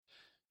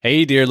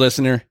Hey, dear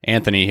listener,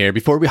 Anthony here.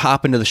 Before we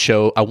hop into the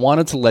show, I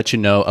wanted to let you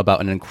know about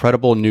an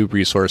incredible new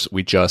resource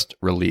we just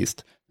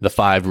released, The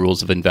 5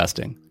 Rules of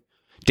Investing.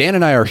 Dan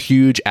and I are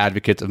huge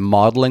advocates of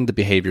modeling the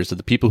behaviors of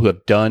the people who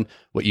have done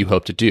what you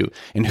hope to do.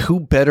 And who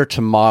better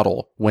to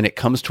model when it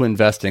comes to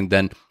investing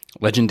than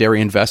legendary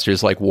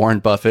investors like Warren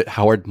Buffett,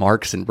 Howard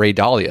Marks, and Ray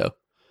Dalio?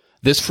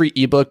 This free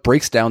ebook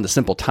breaks down the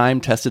simple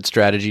time-tested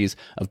strategies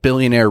of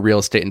billionaire real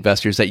estate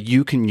investors that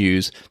you can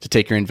use to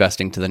take your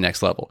investing to the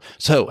next level.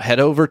 So head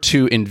over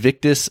to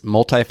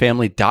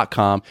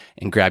invictusmultifamily.com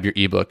and grab your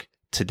ebook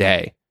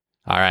today.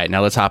 All right,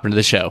 now let's hop into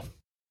the show.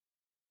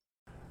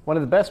 One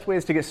of the best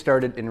ways to get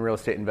started in real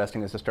estate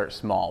investing is to start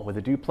small with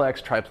a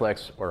duplex,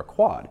 triplex, or a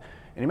quad.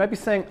 And you might be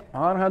saying,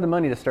 I don't have the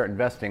money to start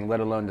investing, let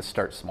alone to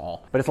start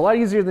small. But it's a lot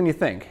easier than you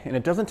think, and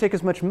it doesn't take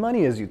as much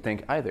money as you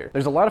think either.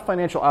 There's a lot of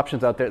financial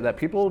options out there that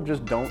people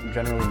just don't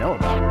generally know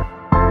about.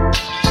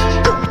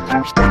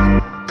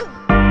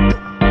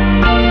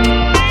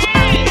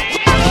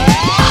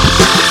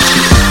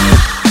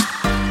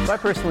 I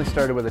personally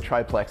started with a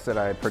triplex that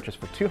I purchased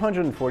for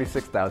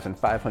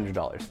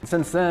 $246,500.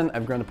 Since then,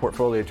 I've grown the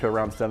portfolio to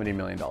around $70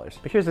 million.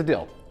 But here's the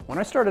deal. When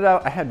I started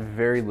out, I had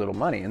very little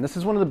money, and this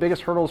is one of the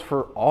biggest hurdles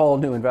for all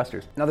new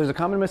investors. Now, there's a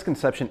common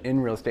misconception in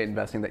real estate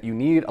investing that you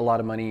need a lot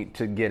of money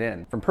to get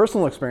in. From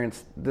personal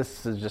experience,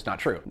 this is just not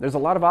true. There's a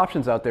lot of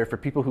options out there for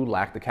people who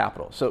lack the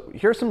capital. So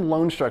here are some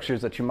loan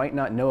structures that you might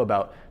not know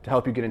about to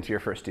help you get into your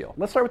first deal.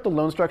 Let's start with the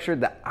loan structure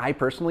that I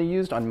personally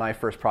used on my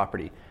first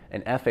property,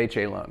 an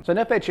FHA loan. So an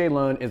FHA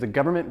loan is a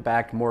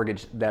government-backed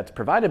mortgage that's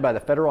provided by the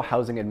Federal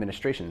Housing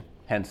Administration,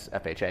 hence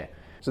FHA.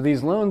 So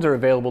these loans are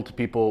available to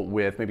people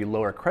with maybe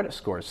lower credit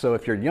scores. So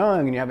if you're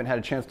young and you haven't had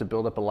a chance to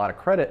build up a lot of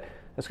credit,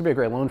 this could be a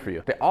great loan for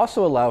you. They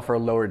also allow for a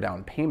lower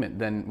down payment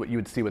than what you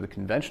would see with a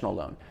conventional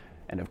loan.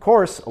 And of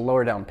course, a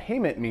lower down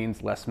payment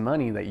means less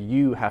money that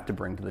you have to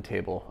bring to the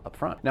table up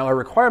front. Now, a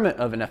requirement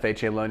of an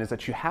FHA loan is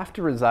that you have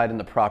to reside in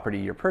the property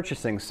you're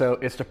purchasing, so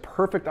it's the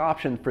perfect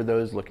option for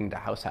those looking to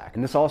house hack.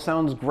 And this all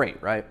sounds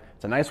great, right?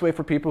 It's a nice way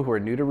for people who are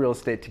new to real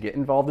estate to get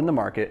involved in the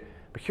market.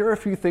 But here are a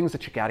few things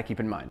that you gotta keep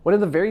in mind. One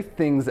of the very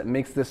things that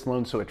makes this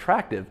loan so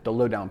attractive, the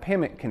low down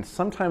payment, can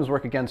sometimes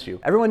work against you.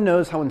 Everyone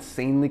knows how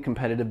insanely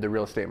competitive the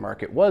real estate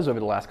market was over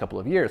the last couple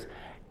of years.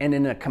 And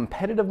in a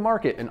competitive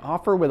market, an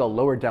offer with a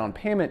lower down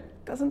payment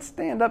doesn't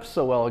stand up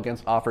so well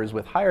against offers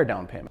with higher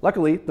down payment.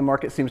 Luckily, the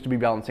market seems to be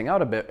balancing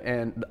out a bit,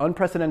 and the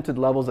unprecedented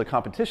levels of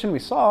competition we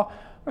saw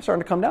are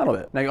starting to come down a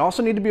bit. Now, you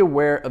also need to be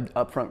aware of the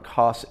upfront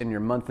costs in your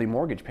monthly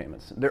mortgage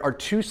payments. There are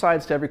two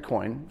sides to every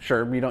coin.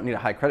 Sure, you don't need a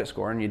high credit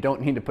score and you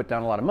don't need to put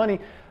down a lot of money,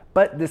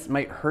 but this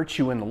might hurt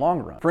you in the long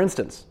run. For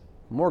instance,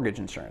 mortgage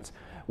insurance.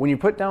 When you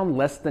put down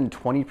less than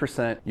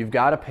 20%, you've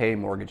got to pay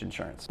mortgage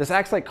insurance. This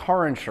acts like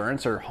car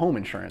insurance or home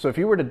insurance. So if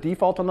you were to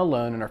default on the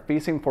loan and are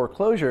facing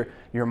foreclosure,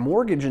 your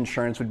mortgage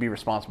insurance would be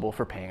responsible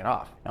for paying it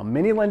off. Now,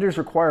 many lenders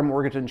require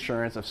mortgage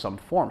insurance of some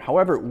form.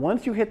 However,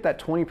 once you hit that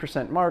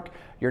 20% mark,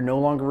 you're no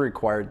longer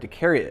required to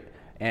carry it,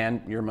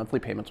 and your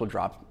monthly payments will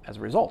drop as a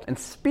result. And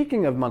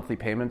speaking of monthly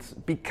payments,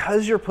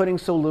 because you're putting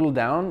so little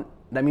down,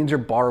 that means you're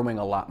borrowing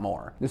a lot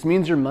more. This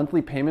means your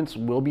monthly payments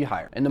will be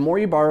higher. And the more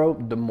you borrow,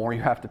 the more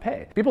you have to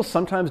pay. People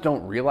sometimes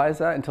don't realize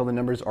that until the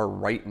numbers are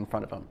right in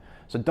front of them.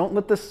 So don't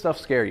let this stuff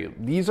scare you.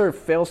 These are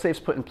fail-safes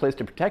put in place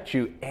to protect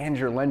you and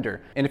your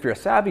lender. And if you're a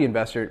savvy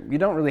investor, you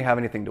don't really have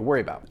anything to worry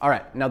about. All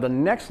right, now the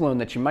next loan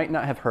that you might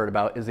not have heard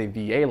about is a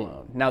VA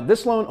loan. Now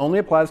this loan only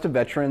applies to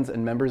veterans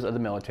and members of the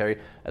military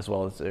as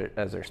well as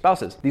their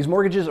spouses. These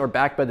mortgages are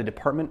backed by the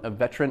Department of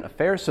Veteran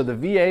Affairs, so the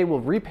VA will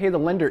repay the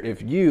lender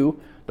if you,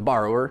 the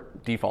borrower,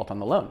 default on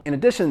the loan. In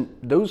addition,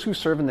 those who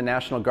serve in the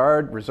National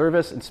Guard,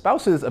 reservists, and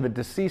spouses of a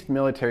deceased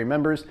military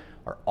members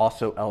are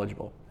also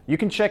eligible. You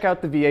can check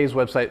out the VA's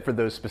website for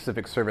those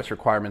specific service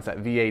requirements at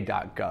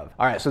va.gov.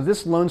 All right, so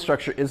this loan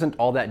structure isn't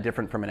all that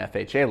different from an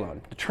FHA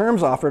loan. The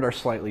terms offered are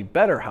slightly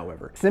better,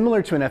 however.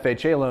 Similar to an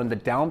FHA loan, the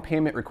down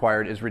payment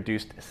required is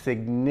reduced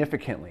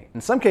significantly.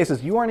 In some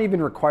cases, you aren't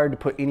even required to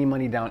put any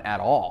money down at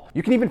all.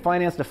 You can even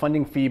finance the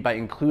funding fee by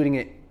including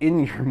it in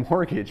your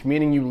mortgage,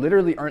 meaning you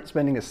literally aren't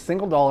spending a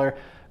single dollar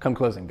come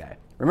closing day.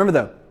 Remember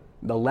though,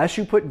 the less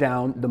you put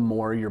down, the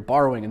more you're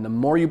borrowing, and the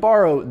more you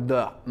borrow,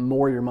 the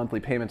more your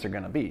monthly payments are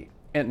gonna be.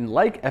 And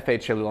like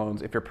FHA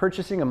loans, if you're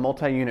purchasing a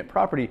multi-unit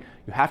property,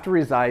 you have to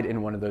reside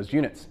in one of those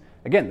units.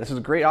 Again, this is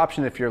a great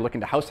option if you're looking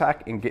to house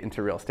hack and get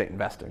into real estate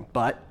investing.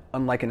 But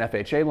unlike an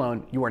FHA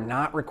loan, you are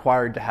not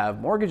required to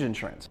have mortgage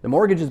insurance. The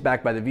mortgage is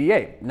backed by the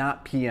VA,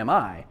 not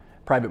PMI,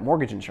 private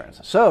mortgage insurance.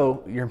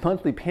 So your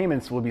monthly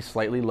payments will be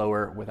slightly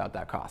lower without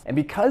that cost. And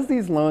because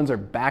these loans are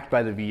backed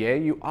by the VA,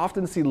 you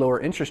often see lower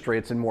interest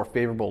rates and more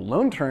favorable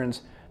loan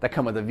terms that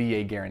come with a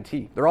VA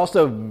guarantee. They're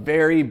also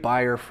very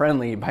buyer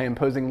friendly by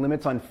imposing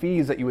limits on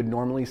fees that you would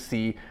normally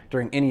see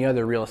during any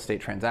other real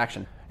estate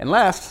transaction. And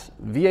last,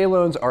 VA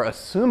loans are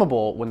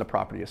assumable when the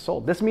property is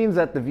sold. This means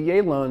that the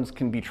VA loans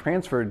can be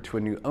transferred to a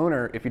new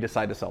owner if you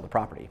decide to sell the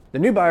property. The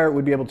new buyer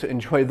would be able to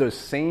enjoy those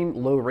same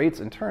low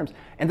rates and terms,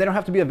 and they don't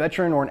have to be a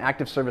veteran or an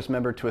active service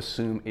member to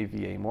assume a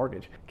VA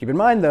mortgage. Keep in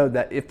mind though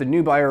that if the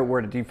new buyer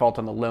were to default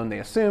on the loan they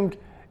assumed,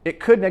 it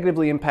could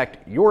negatively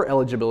impact your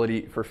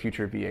eligibility for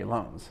future VA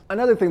loans.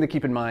 Another thing to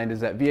keep in mind is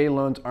that VA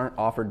loans aren't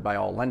offered by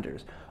all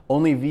lenders.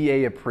 Only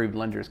VA-approved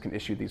lenders can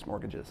issue these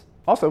mortgages.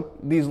 Also,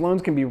 these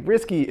loans can be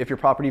risky if your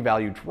property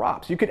value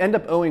drops. You could end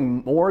up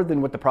owing more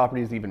than what the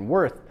property is even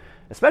worth,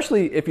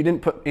 especially if you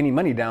didn't put any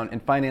money down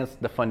and finance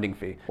the funding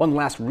fee. One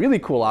last really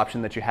cool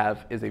option that you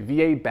have is a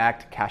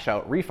VA-backed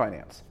cash-out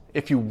refinance.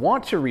 If you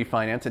want to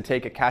refinance and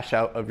take a cash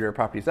out of your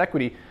property's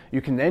equity,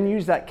 you can then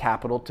use that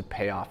capital to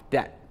pay off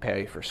debt,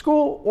 pay for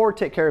school, or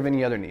take care of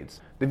any other needs.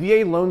 The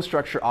VA loan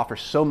structure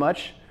offers so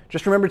much.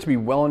 Just remember to be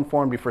well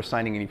informed before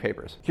signing any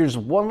papers. Here's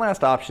one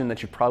last option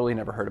that you've probably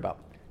never heard about: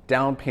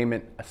 down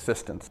payment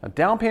assistance. Now,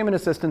 down payment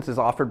assistance is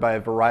offered by a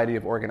variety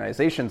of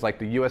organizations like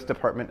the U.S.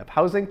 Department of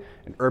Housing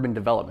and Urban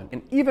Development,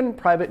 and even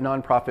private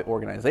nonprofit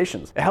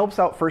organizations. It helps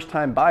out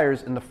first-time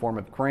buyers in the form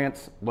of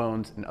grants,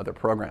 loans, and other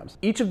programs.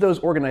 Each of those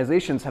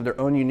organizations have their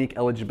own unique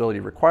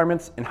eligibility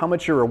requirements, and how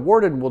much you're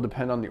awarded will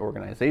depend on the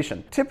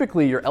organization.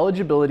 Typically, your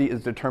eligibility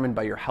is determined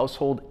by your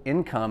household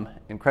income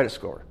and credit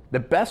score. The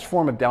best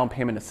form of down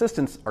payment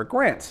assistance are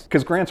grants,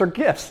 because grants are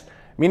gifts,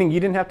 meaning you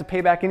didn't have to pay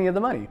back any of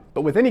the money.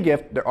 But with any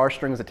gift, there are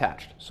strings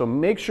attached. So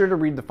make sure to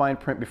read the fine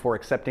print before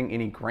accepting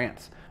any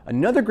grants.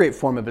 Another great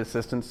form of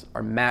assistance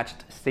are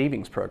matched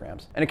savings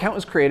programs. An account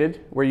is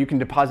created where you can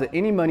deposit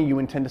any money you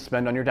intend to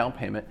spend on your down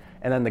payment,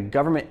 and then the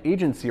government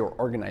agency or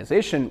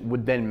organization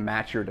would then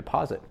match your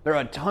deposit. There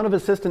are a ton of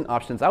assistance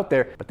options out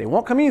there, but they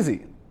won't come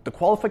easy. The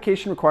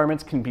qualification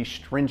requirements can be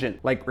stringent,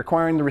 like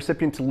requiring the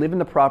recipient to live in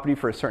the property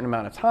for a certain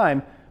amount of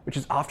time, which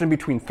is often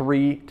between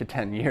 3 to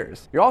 10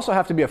 years. You also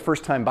have to be a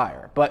first-time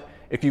buyer, but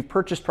if you've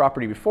purchased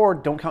property before,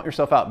 don't count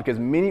yourself out, because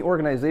many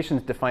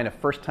organizations define a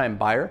first-time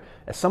buyer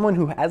as someone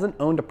who hasn't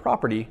owned a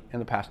property in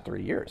the past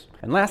 3 years.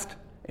 And last,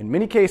 in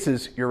many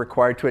cases, you're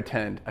required to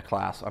attend a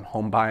class on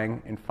home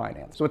buying and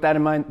finance. So with that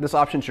in mind, this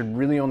option should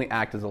really only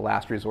act as a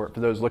last resort for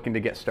those looking to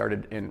get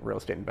started in real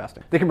estate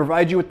investing. They can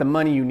provide you with the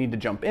money you need to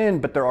jump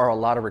in, but there are a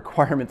lot of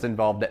requirements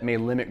involved that may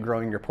limit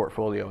growing your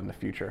portfolio in the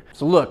future.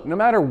 So look, no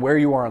matter where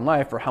you are in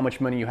life or how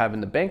much money you have in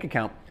the bank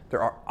account,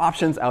 there are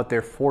options out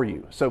there for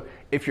you. So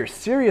if you're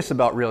serious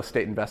about real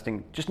estate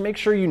investing, just make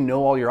sure you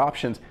know all your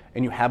options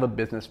and you have a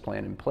business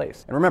plan in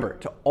place. And remember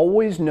to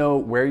always know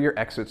where your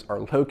exits are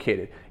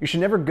located. You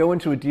should never go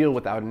into a deal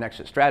without an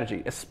exit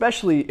strategy,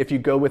 especially if you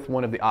go with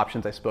one of the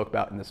options I spoke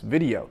about in this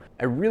video.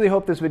 I really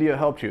hope this video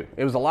helped you.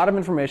 It was a lot of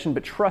information,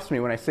 but trust me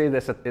when I say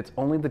this, it's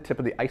only the tip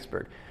of the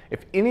iceberg.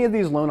 If any of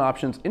these loan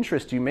options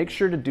interest you, make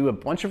sure to do a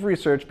bunch of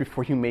research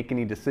before you make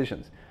any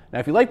decisions. Now,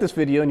 if you like this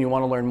video and you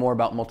want to learn more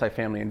about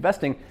multifamily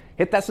investing,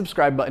 hit that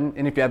subscribe button,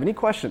 and if you have any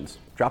questions,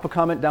 drop a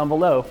comment down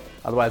below.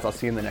 Otherwise, I'll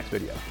see you in the next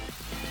video.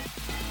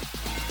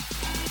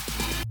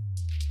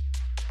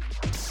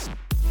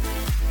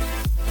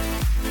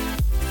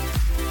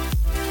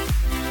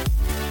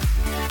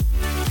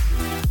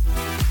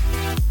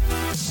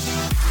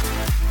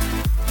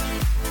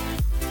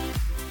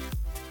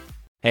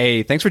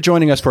 Hey, thanks for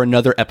joining us for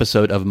another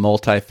episode of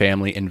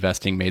Multifamily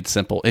Investing Made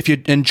Simple. If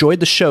you enjoyed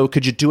the show,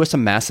 could you do us a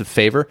massive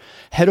favor?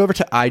 Head over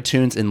to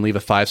iTunes and leave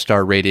a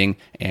 5-star rating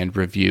and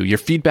review. Your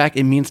feedback,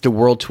 it means the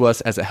world to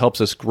us as it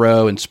helps us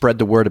grow and spread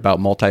the word about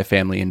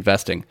multifamily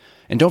investing.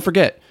 And don't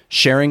forget,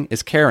 sharing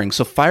is caring.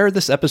 So fire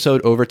this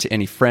episode over to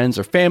any friends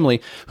or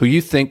family who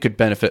you think could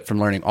benefit from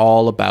learning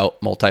all about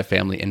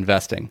multifamily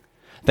investing.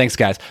 Thanks,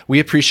 guys. We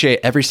appreciate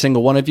every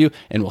single one of you,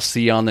 and we'll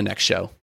see you on the next show.